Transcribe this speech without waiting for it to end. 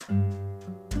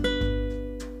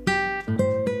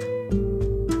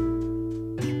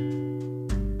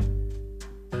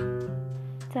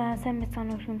сайн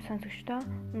мэцхан өрхөм сонсогчдоо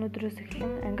өнөөдрөөс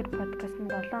эхлэн англи подкаст нь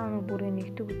 7 хоног бүрийн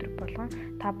нэгдүгээр өдөр болгон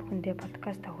та бүхэндээ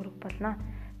подкаст хүргэх болноо.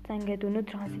 За ингээд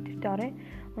өнөөдрийн сэдвтэ оръё.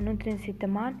 Өнөөдрийн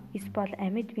сэдв маань эс бол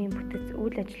амьд биеийн бүтэц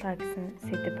үйл ажиллагаа гэсэн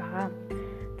сэдв байгаа.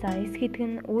 За эс гэдэг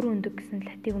нь үр өндөг гэсэн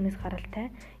латин үгнээс гаралтай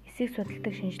эсийг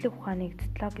судалдаг шинжлэх ухааны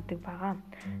цэцлог гэдэг байгаа.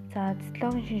 За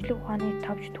цэцлогийн шинжлэх ухааны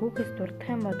товч түүхээс дурдах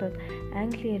юм бол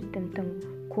Английн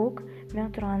эрдэмтэн Кук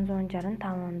 1665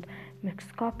 онд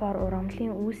микроскопоор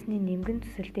урамлын үүсний нэмгэн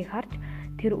төсөлтийг харж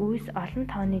тэр үүс олон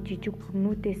тооны жижиг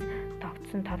бүрнүүдээс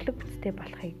тогтсон торлог бүтцтэй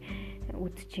болохыг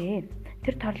үзжээ.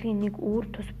 Тэр торлогын нэг үүр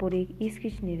тус бүрийг эс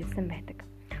гэж нэрлэсэн байдаг.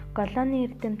 Голландын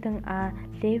эрдэмтэн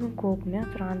Левин Кук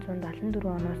 1674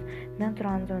 оноос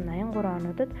 1683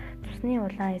 онуудад цусны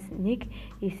улаан эс нэг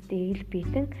эст эгэл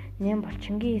биетэн нэм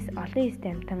булчингийн эс олон эст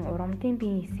амтан урамлын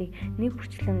биеийн эсийг нэг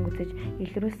бүрчлэн үзэж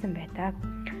илрүүлсэн байдаг.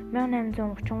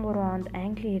 1833 онд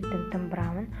Английн эрдэмтэн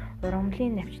Браун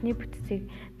урамлын навчны бүтцийг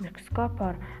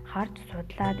микроскопоор харж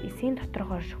судлаад эсийн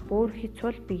доторх орших бөөрхий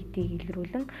цул биетийг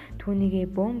илрүүлэн түүнийгээ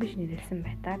бөөн гэж нэрлэсэн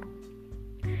байдаг.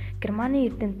 Германы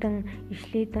эрдэмтэн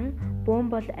Ишлидэн бөөн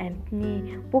бол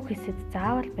амьтны бүх хэсэд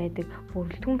заавал байдаг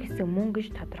бүрэлдэхүүн хэсэг мөн гэж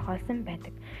тодорхойлсон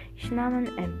байдаг. Иш нам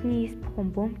нь амьтны эс бүхэн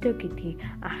бөөнтэй гэдгийг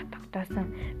тогтоосон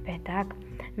байдаг.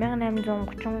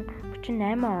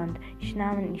 1838 онд иш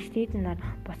нам нь Ишлидэн нар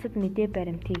бусад мэдээ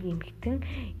баримтыг эмхтэн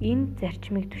энэ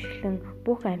зарчмыг түшиглэн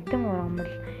бүх амьтан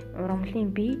урамлын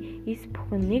бие эс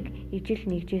бүхэн нэг ижил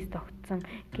нэгжээс тогтсон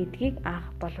гэдгийг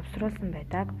боловсруулсан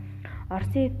байдаг.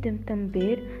 Оросын эрдэмтэн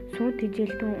Бэр сүүн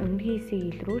тэжээлтэн өндгийн эсийг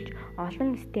илрүүлж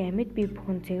олон эстэй амьд бие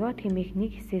бүхэн зэгот хэмээх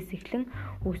нэг хэсээс эхлэн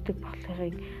үүсдэг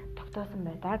болохыг тогтоосон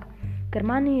байдаг.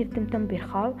 Германы эрдэмтэн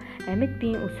Бирхов амьд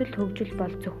биеийн өсөлт хөгжил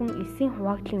бол зөвхөн эсийн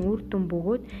хуваагдлын үр дүн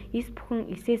бөгөөд эс бүхэн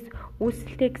эсээс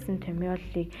үүсэлтэй гэсэн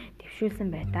томьёоллыг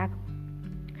дэвшүүлсэн байдаг.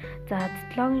 За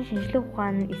цэцлогийн шинжлэх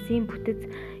ухаан нь эсийн бүтэц,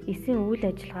 эсийн үйл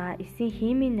ажиллагаа, эсийн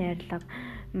химийн найрлага,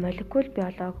 молекул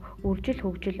биологи, үржил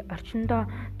хөгжил, орчиндоо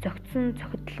зохицсон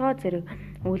цохидлогоо зэрэг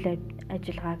үйл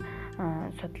ажиллагааг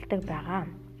судалдаг байгаа.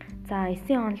 За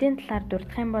эсийн онолын талаар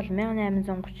дурдах юм бол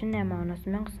 1838 оноос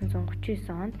 1939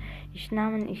 онд иш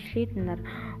нам нь Ишлидэн нар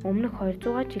өмнөх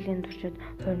 200 жилийн туршид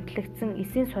хуримтлагдсан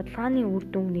эсийн судалгааны үр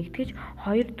дүн нэгтгэж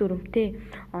 2 дүрмтэй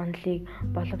онолыг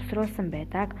боловсруулсан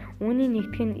байдаг. Үүний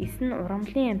нэгдэх нь эс нь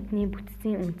урамлын амьтны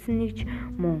бүтцийн үндсэн нэгж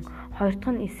мөн хоёр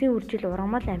дахь нь эсийн үржил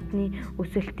урамал амьтны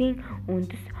өсөлтийн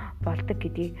үндэс болдог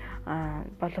гэдгийг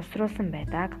боловсруулсан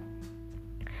байдаг.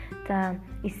 За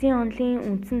эсийн онолын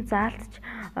үндсэн заалтч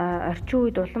орчин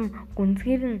үед улам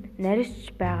гүнзгийр нь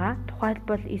нарийж байгаа.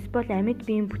 Тухайлбал эс бол амьд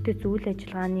биеийн бүтэц үйл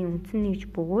ажиллагааны үндсэн нэгж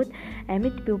бөгөөд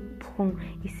амьд бие бүхэн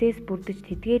эсээс бүрдэж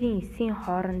тэдгээрийн эсийн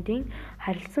хоорондын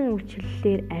харилцан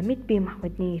үйлчлэлээр амьд бие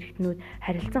махбодны эрхтнүүд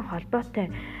харилцан холбоотой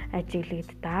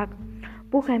ажиглагддаг.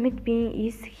 Бүх амьд биеийн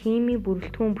эс хими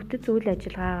бүрэлдэхүүн бүтэц үйл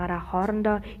ажиллагаагаараа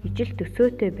хоорондоо ижил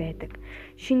төсөөтэй байдаг.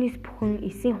 Шинэ эс бүхэн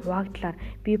эсийн хуваагдлаар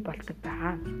бий болдог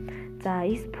байгаа. За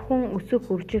эс бүхэн өсөх,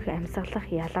 үржих,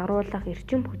 амьсгалах, ялгаруулах,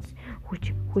 эрчим хүч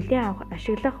хүлээн авах,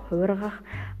 ашиглах, хуургах,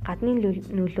 гадны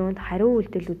нөлөөнд хариу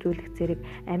үйлдэл үзүүлэх зэрэг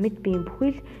амьд биеийн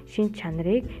бүхэл шинж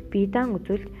чанарыг бие даан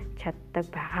үзүүлж чаддаг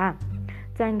байгаа.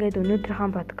 За ингээд өнөөдрийнхөө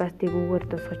подкастыг үгээр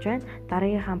дуусгаж байна.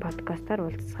 Дараагийнхаа подкастаар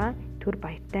уулзцаа. Түр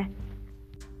баяртай.